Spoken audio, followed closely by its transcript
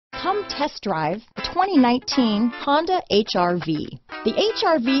Come test drive the 2019 Honda HR-V. The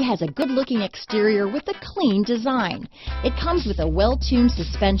HR-V has a good-looking exterior with a clean design. It comes with a well-tuned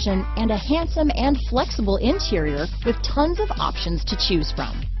suspension and a handsome and flexible interior with tons of options to choose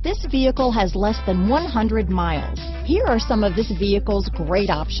from. This vehicle has less than 100 miles. Here are some of this vehicle's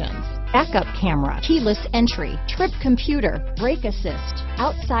great options: backup camera, keyless entry, trip computer, brake assist,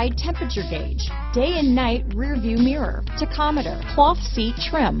 outside temperature gauge, day and night rear view mirror, tachometer, cloth seat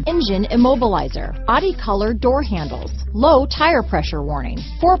trim, engine immobilizer, body color door handles, low tire pressure warning,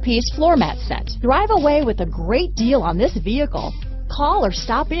 4-piece floor mat set. Drive away with a great deal on this vehicle. Call or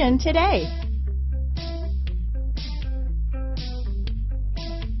stop in today.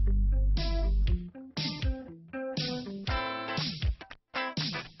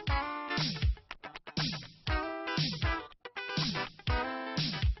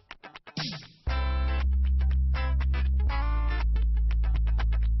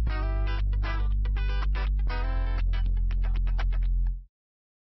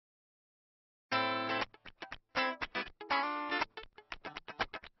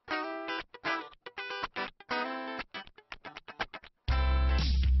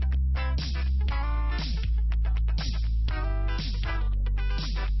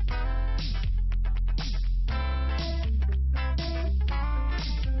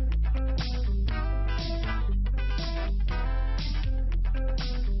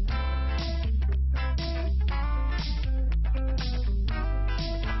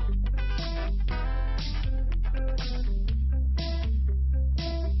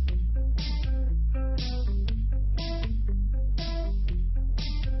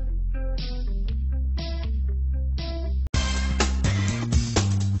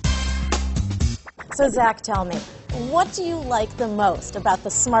 So Zach, tell me, what do you like the most about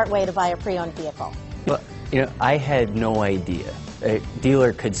the smart way to buy a pre-owned vehicle? Well, I had no idea a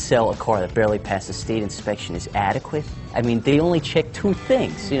dealer could sell a car that barely passed the state inspection as adequate. I mean, they only check 2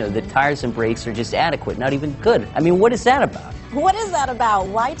 things. The tires and brakes are just adequate, not even good. I mean, what is that about? What is that about?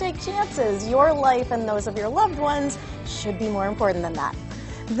 Why take chances? Your life and those of your loved ones should be more important than that.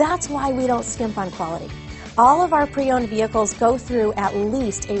 That's why we don't skimp on quality. All of our pre-owned vehicles go through at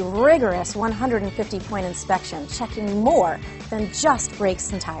least a rigorous 150-point inspection, checking more than just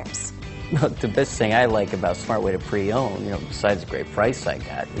brakes and tires. The best thing I like about Smart Way to Pre-Own, besides the great price I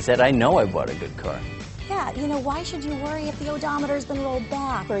got, is that I know I bought a good car. Yeah, why should you worry if the odometer's been rolled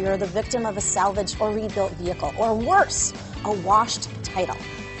back, or you're the victim of a salvaged or rebuilt vehicle, or worse, a washed title?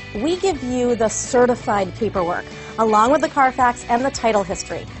 We give you the certified paperwork, along with the Carfax and the title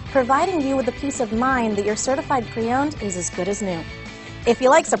history, providing you with the peace of mind that your certified pre-owned is as good as new. If you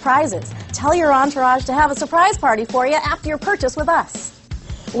like surprises, tell your entourage to have a surprise party for you after your purchase with us.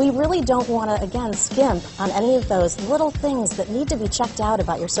 We really don't want to, again, skimp on any of those little things that need to be checked out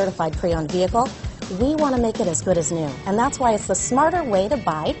about your certified pre-owned vehicle. We want to make it as good as new, and that's why it's the smarter way to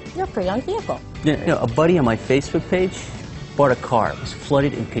buy your pre-owned vehicle. A buddy on my Facebook page bought a car, was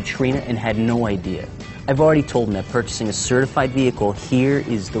flooded in Katrina, and had no idea. I've already told him that purchasing a certified vehicle here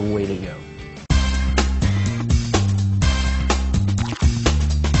is the way to go.